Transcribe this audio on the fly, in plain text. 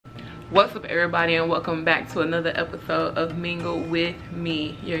What's up, everybody, and welcome back to another episode of Mingle with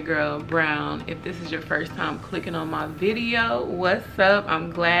me, your girl Brown. If this is your first time clicking on my video, what's up? I'm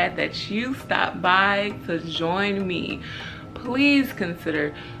glad that you stopped by to join me. Please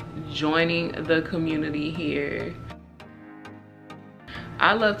consider joining the community here.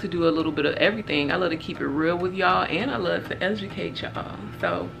 I love to do a little bit of everything. I love to keep it real with y'all, and I love to educate y'all.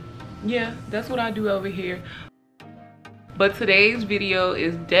 So yeah, that's what I do over here. But today's video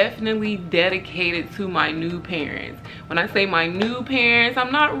is definitely dedicated to my new parents. When I say my new parents,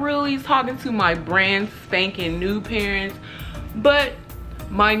 I'm not really talking to my brand spanking new parents, but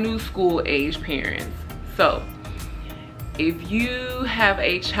my new school age parents. So if you have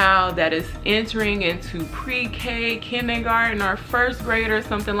a child that is entering into pre-K, kindergarten, or first grade or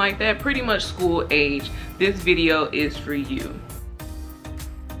something like that, pretty much school age, this video is for you.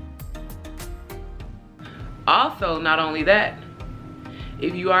 Also, not only that,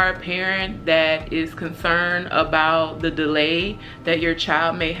 if you are a parent that is concerned about the delay that your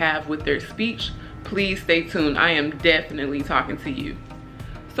child may have with their speech, please stay tuned. I am definitely talking to you.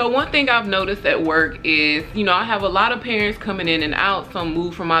 So one thing I've noticed at work is, I have a lot of parents coming in and out. Some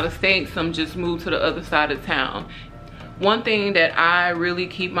move from out of state, some just move to the other side of town. One thing that I really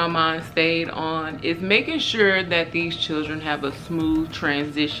keep my mind stayed on is making sure that these children have a smooth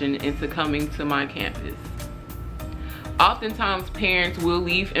transition into coming to my campus. Oftentimes parents will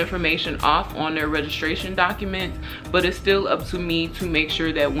leave information off on their registration documents, but it's still up to me to make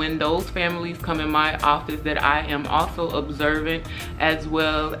sure that when those families come in my office that I am also observant as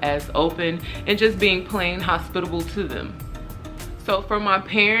well as open and just being plain hospitable to them. So for my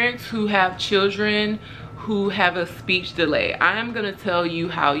parents who have children who have a speech delay, I am going to tell you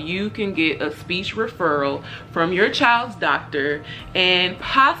how you can get a speech referral from your child's doctor and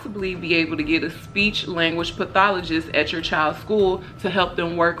possibly be able to get a speech language pathologist at your child's school to help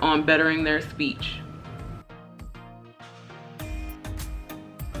them work on bettering their speech.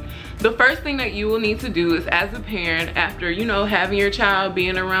 The first thing that you will need to do is, as a parent, after having your child,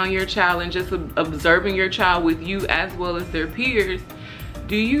 being around your child, and just observing your child with you as well as their peers,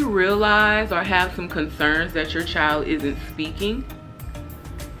 do you realize or have some concerns that your child isn't speaking?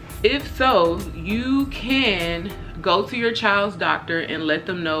 If so, you can go to your child's doctor and let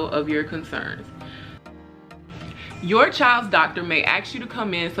them know of your concerns. Your child's doctor may ask you to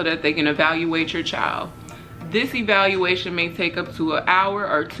come in so that they can evaluate your child. This evaluation may take up to an hour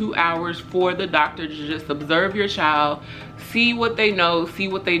or 2 hours for the doctor to just observe your child, see what they know, see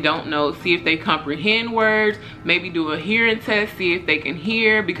what they don't know, see if they comprehend words, maybe do a hearing test, see if they can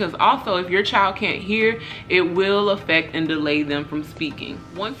hear, because also if your child can't hear, it will affect and delay them from speaking.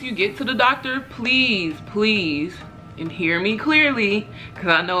 Once you get to the doctor, please, and hear me clearly, because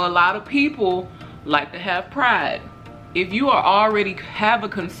I know a lot of people like to have pride. If you are already have a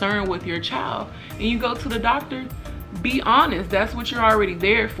concern with your child and you go to the doctor, be honest. That's what you're already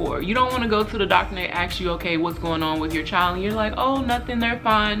there for. You don't want to go to the doctor and they ask you, okay, what's going on with your child? And you're like, oh, nothing, they're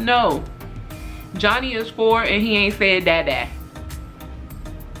fine. No. Johnny is 4 and he ain't said dada.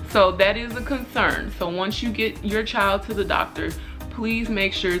 So that is a concern. So once you get your child to the doctor, please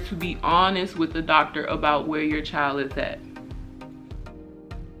make sure to be honest with the doctor about where your child is at.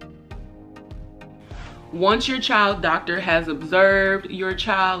 Once your child doctor has observed your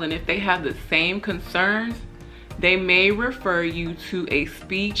child, and if they have the same concerns, they may refer you to a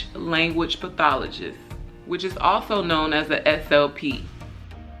speech language pathologist, which is also known as a SLP.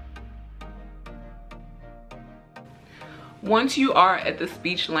 Once you are at the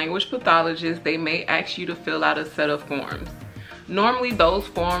speech language pathologist, they may ask you to fill out a set of forms. Normally those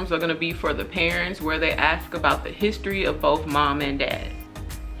forms are going to be for the parents, where they ask about the history of both mom and dad.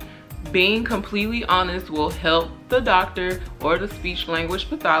 Being completely honest will help the doctor or the speech language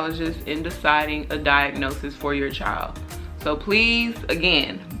pathologist in deciding a diagnosis for your child. So please,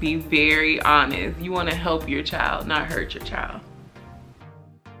 again, be very honest. You want to help your child, not hurt your child.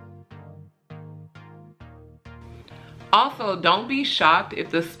 Also, don't be shocked if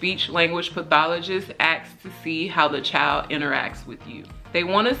the speech language pathologist asks to see how the child interacts with you. They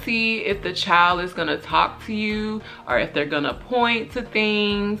want to see if the child is going to talk to you, or if they're going to point to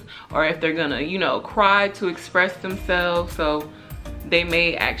things, or if they're going to, cry to express themselves. So they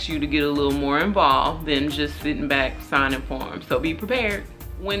may ask you to get a little more involved than just sitting back signing forms. So be prepared.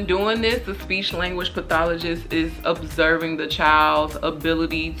 When doing this, the speech language pathologist is observing the child's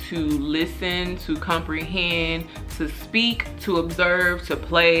ability to listen, to comprehend, to speak, to observe, to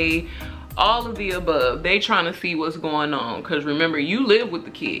play, all of the above. They trying to see what's going on, because remember, you live with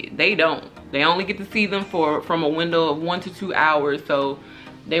the kid. They don't. They only get to see them from a window of 1 to 2 hours, so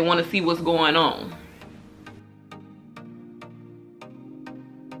they want to see what's going on.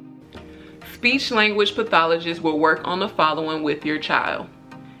 speech language pathologist will work on the following with your child.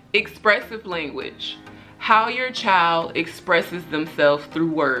 Expressive language, how your child expresses themselves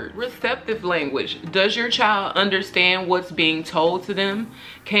through words. Receptive language, does your child understand what's being told to them?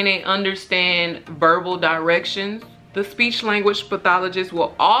 Can they understand verbal directions? The speech language pathologist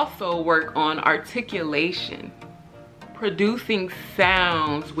will also work on articulation, producing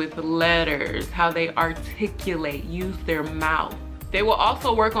sounds with letters, how they articulate, use their mouth. They will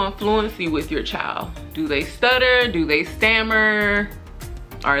also work on fluency with your child. Do they stutter? Do they stammer?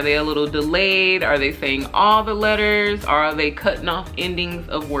 Are they a little delayed? Are they saying all the letters? Or are they cutting off endings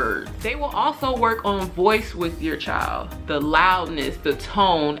of words? They will also work on voice with your child, the loudness, the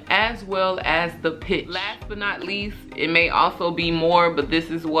tone, as well as the pitch. Last but not least, it may also be more, but this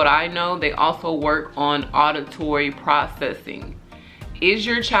is what I know, they also work on auditory processing. Is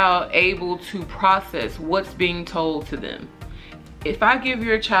your child able to process what's being told to them? If I give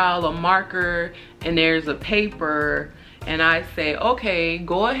your child a marker and there's a paper, and I say, okay,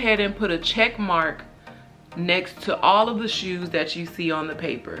 go ahead and put a check mark next to all of the shoes that you see on the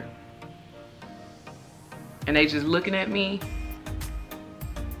paper, and they just looking at me,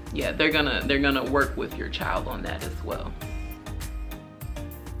 yeah, they're gonna work with your child on that as well.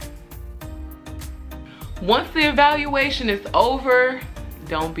 Once the evaluation is over,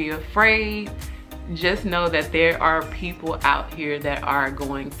 don't be afraid. Just know that there are people out here that are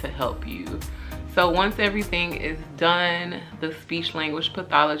going to help you. So once everything is done, the speech language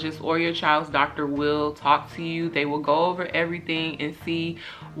pathologist or your child's doctor will talk to you. They will go over everything and see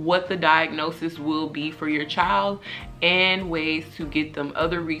what the diagnosis will be for your child and ways to get them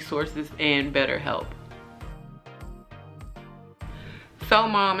other resources and better help. So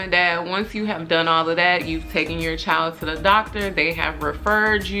mom and dad, once you have done all of that, you've taken your child to the doctor, they have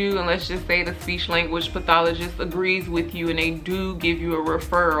referred you, and let's just say the speech language pathologist agrees with you and they do give you a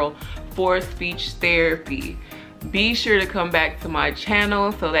referral for speech therapy. Be sure to come back to my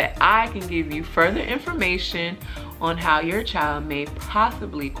channel so that I can give you further information on how your child may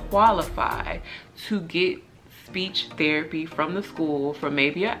possibly qualify to get speech therapy from the school for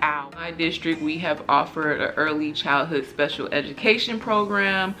maybe an hour. In my district, we have offered an early childhood special education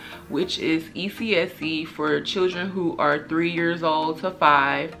program, which is ECSE for children who are 3 years old to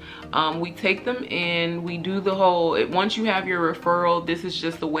 5. We take them in, we do the whole, once you have your referral, this is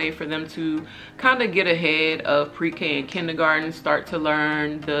just a way for them to kind of get ahead of pre-K and kindergarten, start to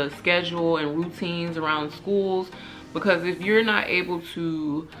learn the schedule and routines around schools, because if you're not able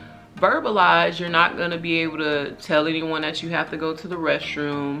to verbalize, you're not going to be able to tell anyone that you have to go to the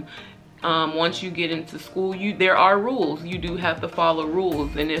restroom. Once you get into school, there are rules. You do have to follow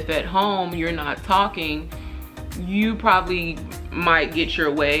rules, and if at home you're not talking, you probably might get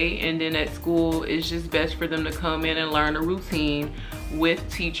your way, and then at school it's just best for them to come in and learn a routine with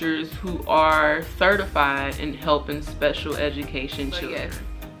teachers who are certified in helping special education children. Yes,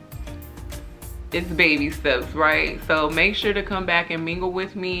 it's baby steps, right? So make sure to come back and mingle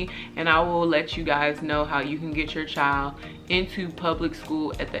with me, and I will let you guys know how you can get your child into public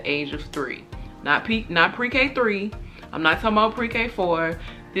school at the age of 3. Not pre-K 3. I'm not talking about pre-K 4.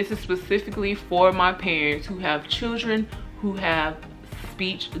 This is specifically for my parents who have children who have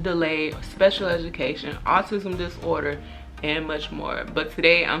speech delay, special education, autism disorder, and much more. But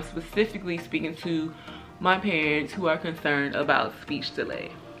today I'm specifically speaking to my parents who are concerned about speech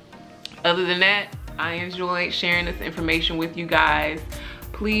delay. Other than that, I enjoyed sharing this information with you guys.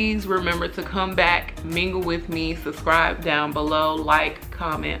 Please remember to come back, mingle with me, subscribe down below, like,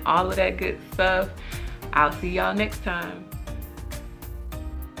 comment, all of that good stuff. I'll see y'all next time.